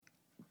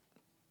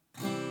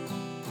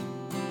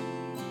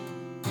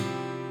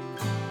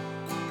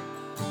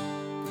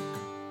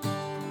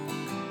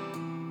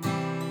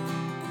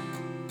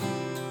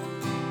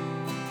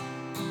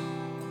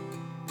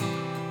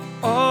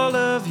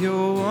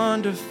your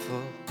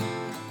wonderful,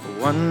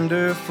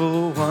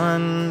 wonderful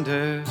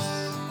wonders.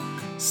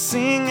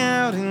 Sing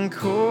out in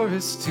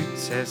chorus to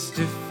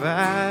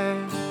testify.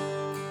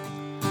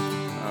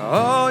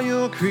 All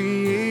your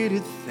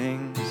created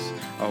things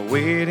are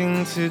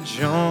waiting to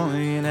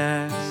join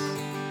us.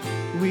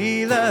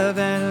 We love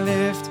and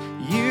lift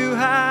you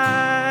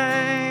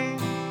high.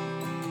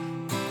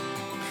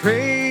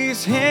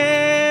 Praise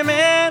him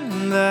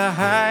in the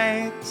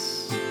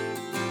heights,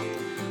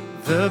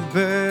 the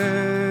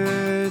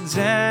birds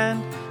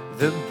and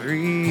the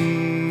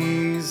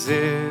breezes.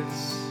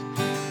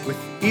 With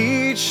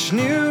each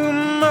new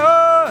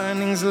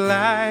morning's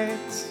light,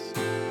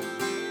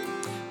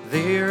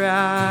 they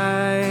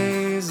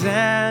rise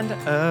and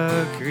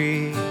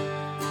agree,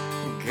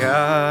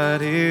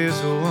 God is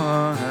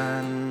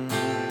one.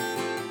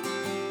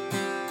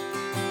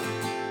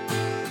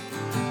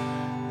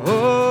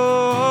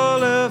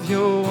 All of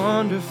your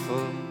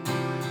wonderful,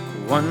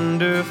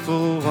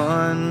 wonderful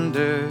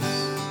wonders,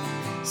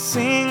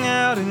 sing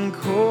out in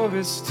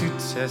chorus to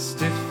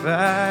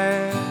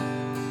testify.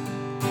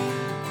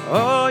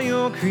 All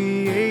your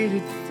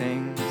created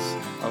things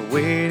are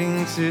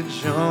waiting to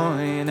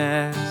join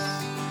us.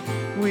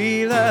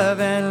 We love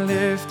and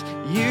lift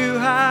you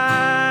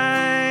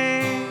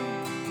high.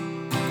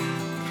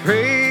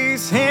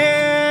 Praise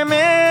him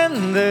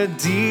in the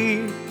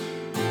deep,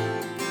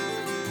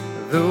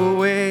 the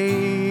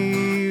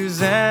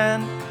waves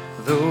and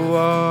the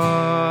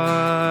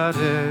waters,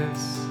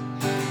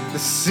 the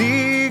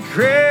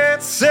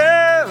secrets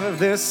of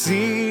the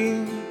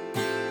sea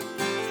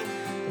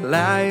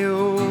lie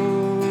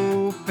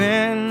open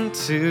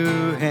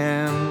to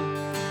him.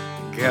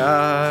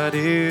 God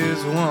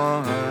is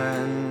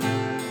one.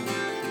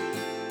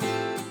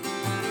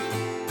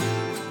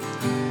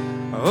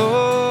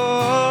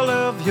 All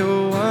of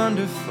your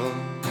wonderful,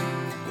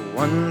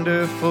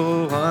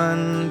 wonderful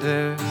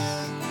wonders,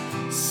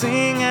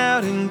 sing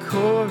out in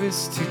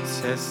chorus to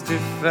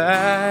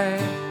testify.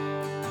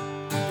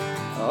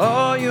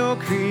 All your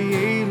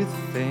created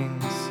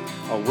things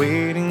are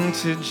waiting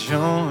to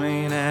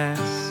join us.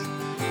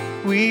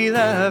 We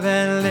love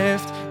and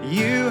lift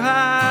you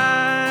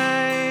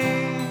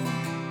high.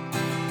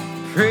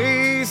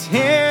 Praise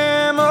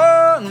him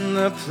on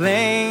the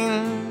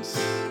plains,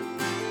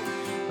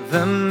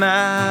 the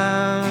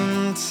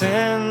mountains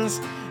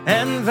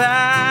and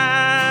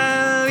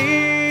valleys.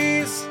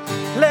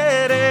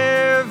 Let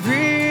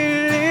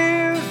every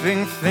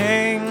living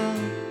thing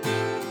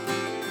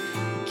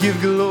give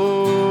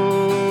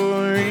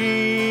glory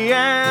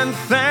and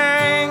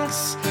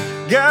thanks.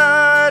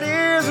 God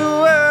is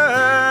one.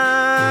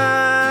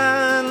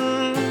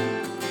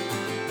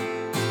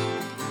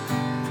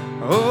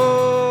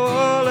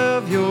 All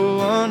of your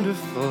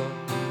wonderful,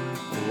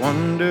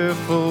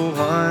 wonderful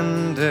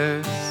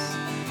wonders,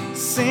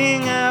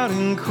 sing out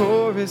in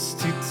chorus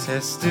to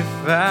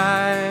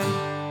testify.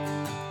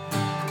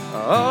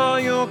 All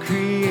your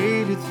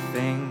created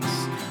things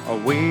are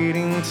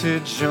waiting to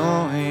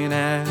join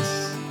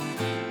us.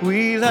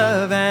 We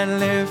love and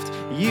lift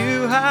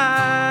you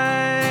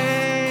high.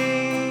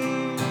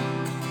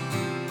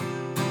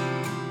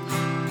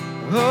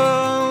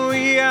 Oh,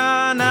 we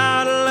are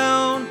not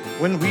alone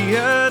when we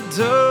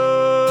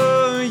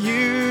adore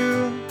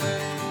you.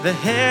 The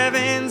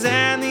heavens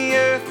and the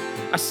earth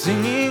are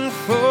singing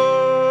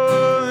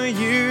for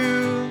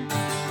you.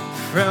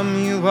 From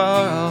you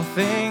are all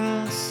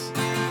things,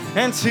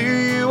 and to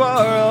you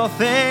are all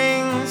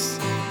things.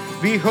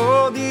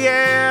 Behold the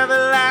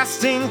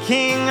everlasting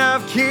King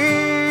of Kings.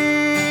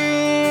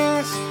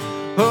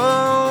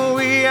 Oh,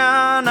 we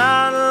are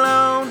not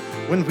alone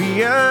when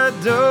we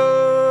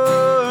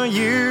adore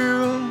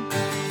you.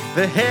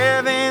 The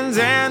heavens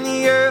and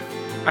the earth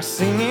are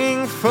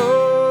singing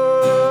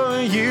for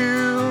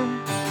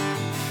you.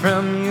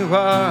 From you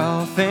are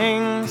all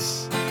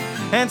things,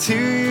 and to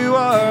you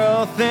are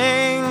all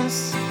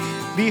things.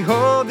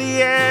 Behold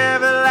the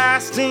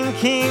everlasting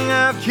King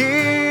of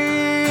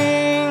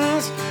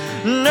Kings.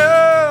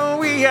 No,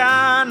 we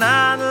are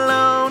not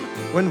alone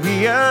when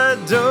we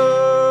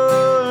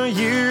adore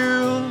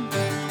you.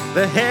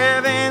 The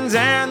heavens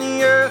and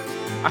the earth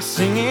are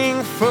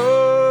singing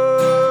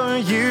for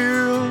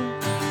you.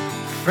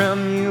 From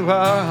you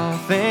are all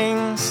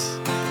things,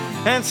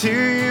 and to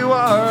you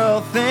are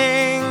all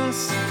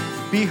things.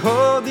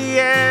 Behold the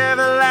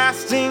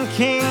everlasting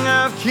King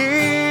of Kings.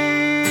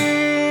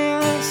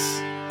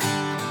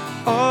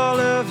 All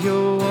of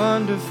your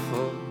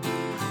wonderful,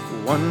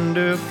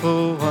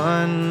 wonderful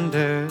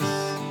wonders,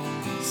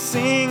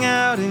 sing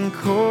out in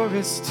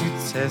chorus to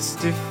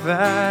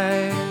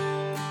testify.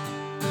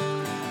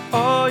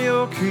 All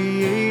your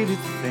created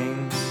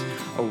things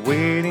are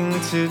waiting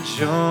to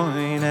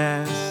join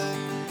us.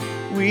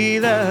 We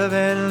love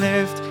and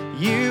lift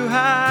you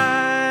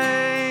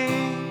high.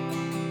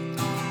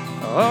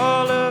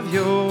 All of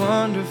your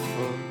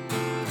wonderful,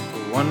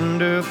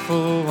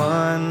 wonderful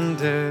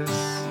wonders,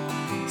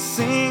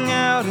 sing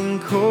out in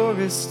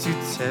chorus to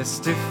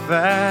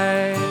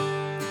testify.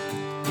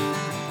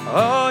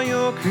 All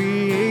your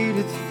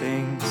created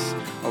things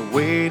are are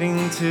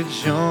waiting to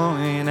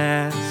join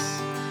us.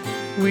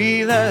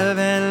 We love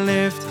and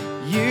lift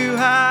you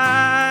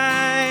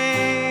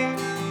high.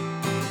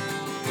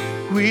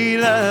 We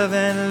love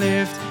and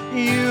lift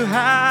you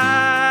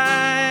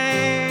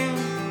high.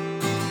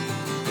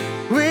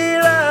 We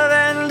love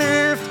and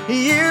lift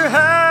you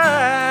high.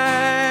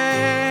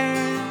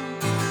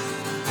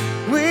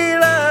 We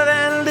love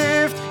and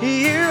lift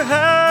you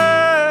high.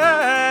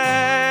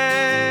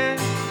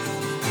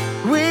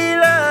 We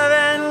love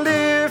and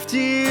lift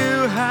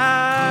you high.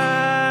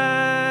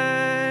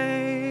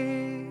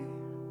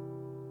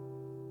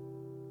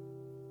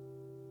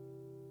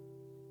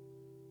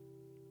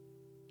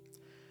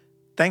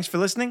 Thanks for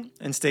listening,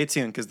 and stay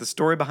tuned because the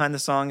story behind the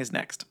song is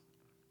next.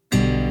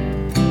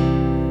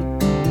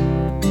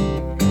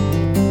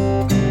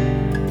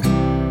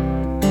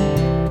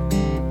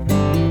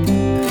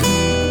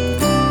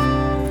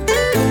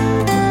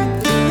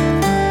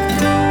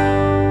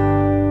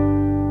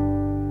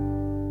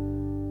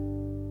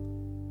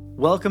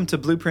 Welcome to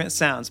Blueprint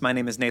Sounds. My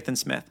name is Nathan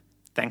Smith.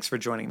 Thanks for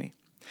joining me.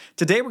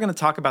 Today we're going to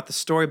talk about the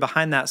story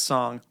behind that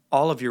song,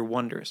 All of Your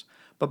Wonders.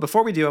 But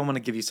before we do, I want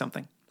to give you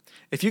something.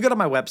 If you go to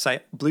my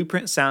website,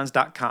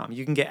 blueprintsounds.com,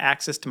 you can get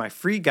access to my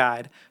free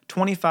guide,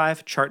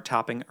 25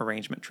 chart-topping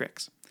arrangement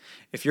tricks.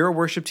 If you're a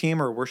worship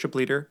team or a worship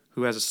leader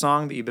who has a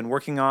song that you've been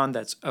working on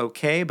that's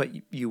okay, but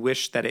you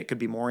wish that it could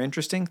be more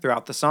interesting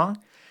throughout the song,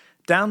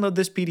 download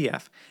this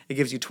PDF. It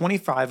gives you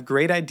 25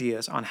 great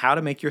ideas on how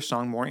to make your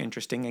song more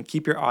interesting and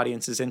keep your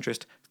audience's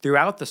interest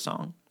throughout the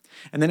song.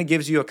 And then it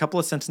gives you a couple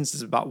of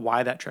sentences about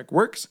why that trick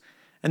works,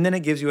 and then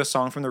it gives you a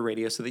song from the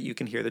radio so that you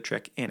can hear the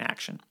trick in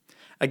action.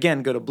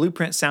 Again, go to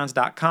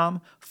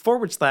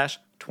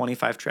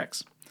blueprintsounds.com/25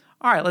 tricks.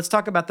 All right, let's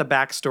talk about the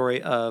backstory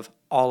of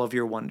All of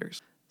Your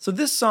Wonders. So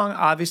this song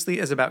obviously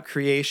is about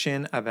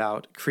creation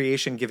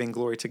giving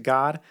glory to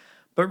God,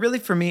 but really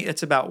for me,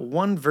 it's about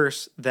one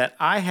verse that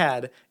I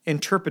had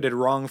interpreted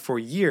wrong for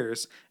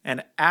years,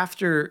 and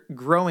after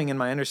growing in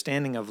my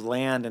understanding of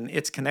land and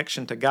its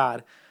connection to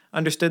God,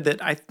 understood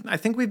that I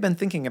think we've been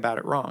thinking about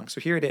it wrong.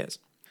 So here it is.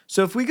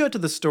 So if we go to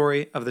the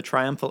story of the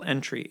triumphal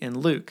entry in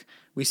Luke,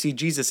 we see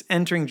Jesus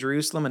entering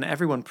Jerusalem and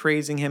everyone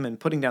praising him and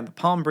putting down the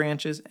palm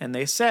branches, and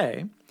they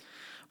say,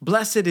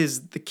 "Blessed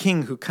is the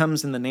King who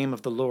comes in the name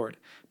of the Lord.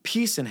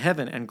 Peace in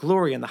heaven and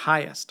glory in the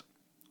highest."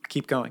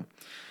 Keep going.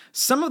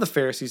 Some of the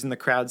Pharisees in the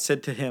crowd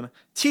said to him,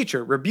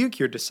 "Teacher, rebuke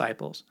your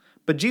disciples."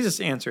 But Jesus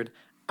answered,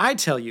 "I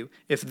tell you,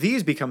 if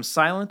these become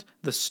silent,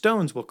 the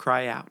stones will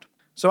cry out."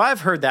 So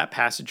I've heard that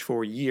passage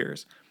for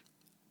years.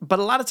 But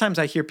a lot of times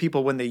I hear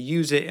people, when they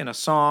use it in a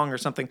song or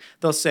something,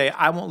 they'll say,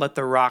 "I won't let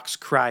the rocks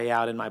cry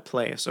out in my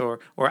place," or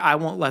 "I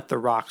won't let the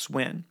rocks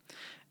win."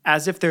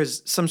 As if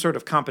there's some sort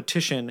of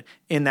competition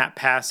in that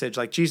passage,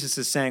 like Jesus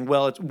is saying,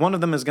 well, one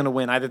of them is going to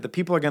win. Either the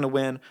people are going to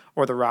win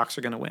or the rocks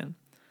are going to win.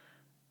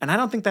 And I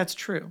don't think that's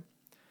true.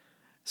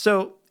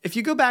 So if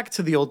you go back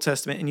to the Old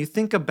Testament and you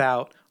think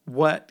about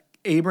what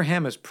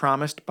Abraham is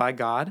promised by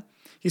God,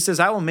 he says,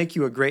 "I will make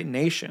you a great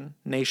nation,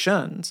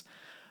 nations."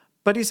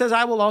 But he says,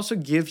 "I will also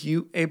give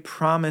you a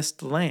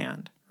promised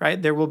land,"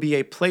 right? There will be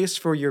a place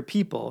for your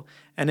people,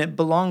 and it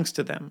belongs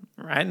to them,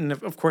 right? And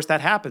of course,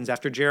 that happens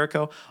after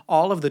Jericho.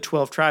 All of the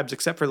 12 tribes,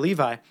 except for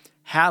Levi,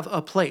 have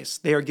a place.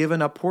 They are given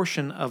a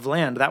portion of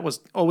land. That was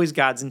always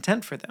God's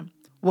intent for them.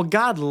 Well,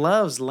 God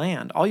loves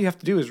land. All you have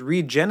to do is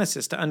read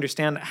Genesis to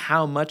understand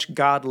how much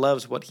God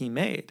loves what he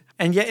made.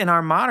 And yet in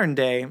our modern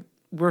day,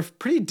 we're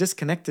pretty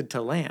disconnected to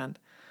land.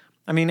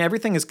 I mean,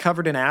 everything is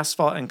covered in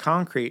asphalt and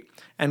concrete,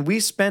 and we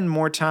spend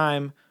more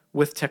time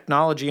with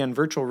technology and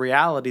virtual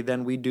reality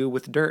than we do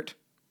with dirt,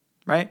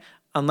 right?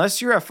 Unless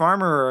you're a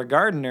farmer or a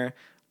gardener,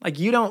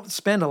 you don't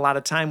spend a lot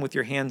of time with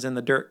your hands in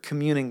the dirt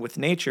communing with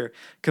nature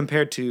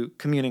compared to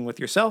communing with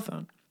your cell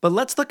phone. But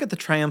let's look at the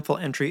triumphal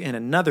entry in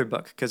another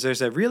book, because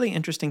there's a really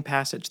interesting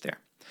passage there.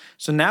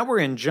 So now we're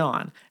in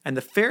John, and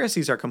the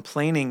Pharisees are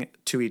complaining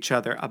to each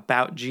other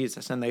about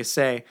Jesus, and they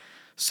say,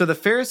 "So the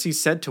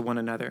Pharisees said to one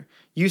another,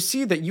 'You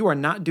see that you are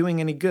not doing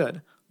any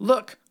good.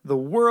 Look, the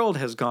world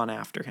has gone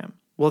after him.'"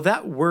 Well,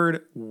 that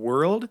word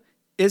world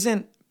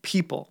isn't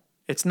people.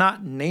 It's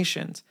not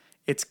nations.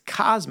 It's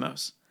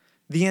cosmos.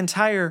 The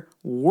entire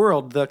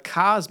world, the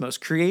cosmos,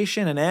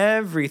 creation and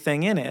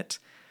everything in it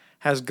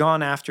has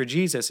gone after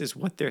Jesus, is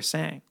what they're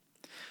saying.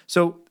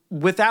 So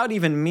without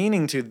even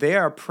meaning to, they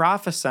are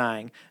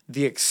prophesying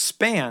the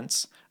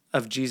expanse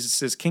of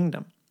Jesus'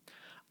 kingdom.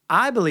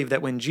 I believe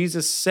that when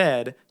Jesus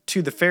said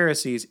to the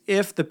Pharisees,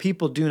 "If the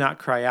people do not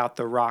cry out,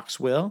 the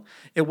rocks will,"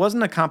 it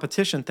wasn't a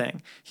competition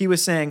thing. He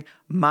was saying,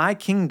 my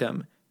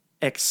kingdom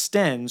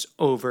extends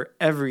over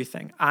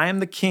everything. I am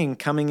the king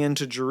coming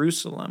into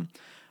Jerusalem.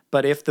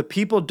 But if the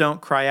people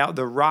don't cry out,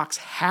 the rocks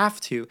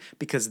have to,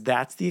 because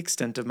that's the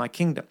extent of my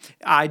kingdom.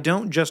 I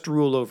don't just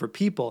rule over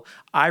people,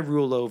 I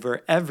rule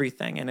over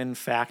everything. And in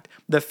fact,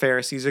 the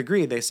Pharisees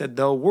agree. They said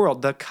the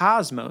world, the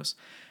cosmos,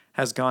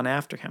 has gone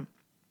after him.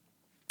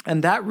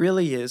 And that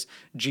really is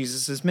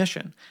Jesus'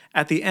 mission.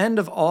 At the end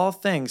of all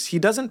things, he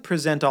doesn't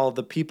present all of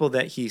the people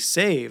that he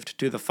saved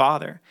to the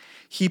Father.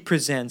 He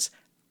presents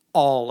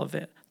all of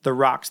it, the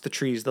rocks, the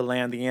trees, the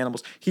land, the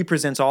animals. He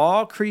presents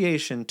all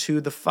creation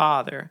to the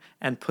Father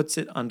and puts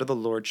it under the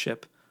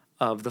lordship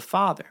of the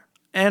Father.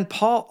 And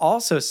Paul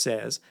also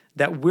says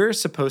that we're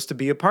supposed to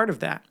be a part of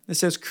that. It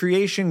says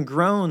creation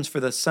groans for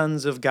the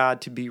sons of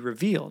God to be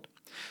revealed.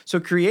 So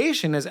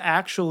creation is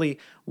actually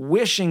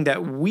wishing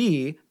that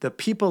we, the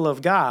people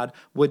of God,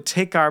 would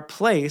take our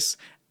place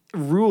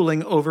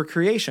ruling over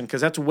creation,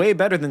 because that's way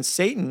better than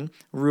Satan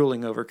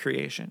ruling over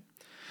creation.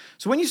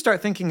 So when you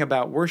start thinking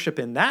about worship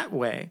in that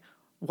way,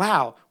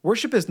 wow,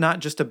 worship is not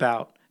just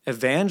about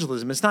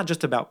evangelism. It's not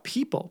just about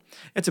people.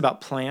 It's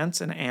about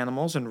plants and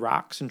animals and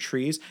rocks and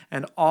trees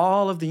and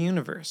all of the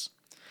universe.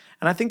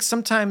 And I think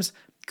sometimes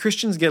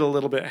Christians get a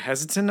little bit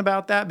hesitant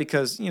about that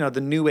because,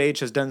 the New Age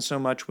has done so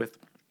much with,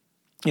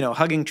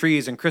 hugging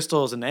trees and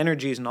crystals and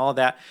energies and all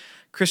that.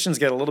 Christians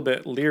get a little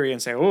bit leery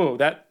and say, oh,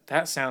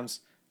 that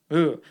sounds,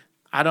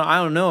 I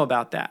don't know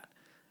about that.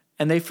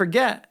 And they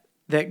forget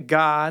that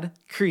God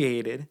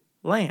created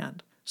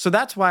land. So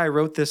that's why I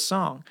wrote this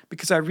song,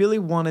 because I really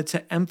wanted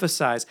to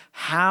emphasize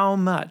how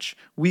much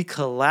we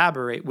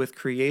collaborate with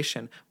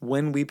creation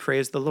when we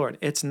praise the Lord.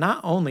 It's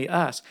not only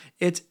us,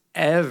 it's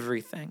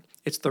everything.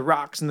 It's the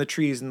rocks and the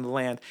trees and the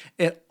land.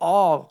 It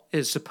all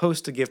is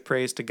supposed to give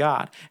praise to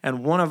God.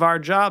 And one of our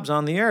jobs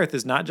on the earth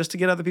is not just to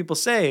get other people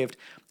saved,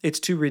 it's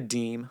to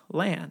redeem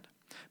land.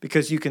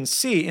 Because you can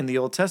see in the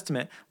Old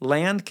Testament,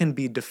 land can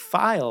be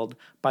defiled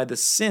by the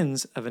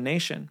sins of a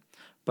nation,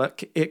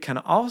 but it can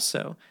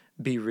also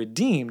be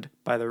redeemed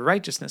by the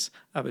righteousness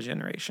of a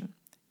generation.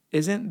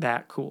 Isn't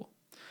that cool?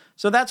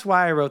 So that's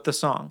why I wrote the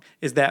song,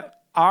 is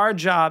that our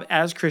job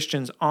as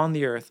Christians on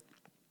the earth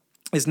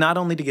is not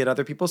only to get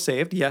other people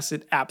saved. Yes,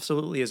 it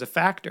absolutely is a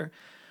factor,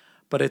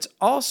 but it's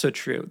also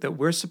true that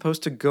we're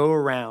supposed to go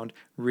around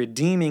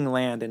redeeming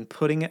land and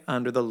putting it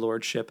under the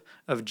lordship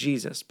of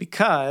Jesus,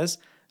 because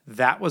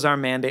that was our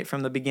mandate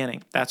from the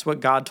beginning. That's what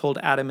God told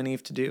Adam and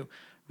Eve to do.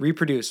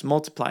 Reproduce,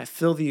 multiply,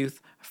 fill the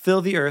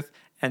earth,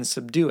 and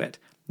subdue it.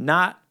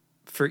 Not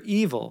for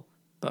evil,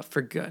 but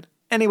for good.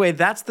 Anyway,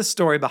 that's the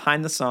story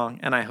behind the song,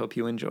 and I hope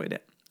you enjoyed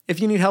it. If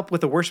you need help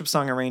with a worship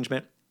song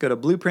arrangement, go to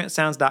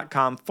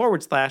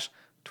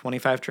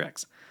blueprintsounds.com/25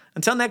 tricks.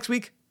 Until next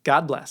week,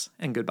 God bless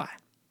and goodbye.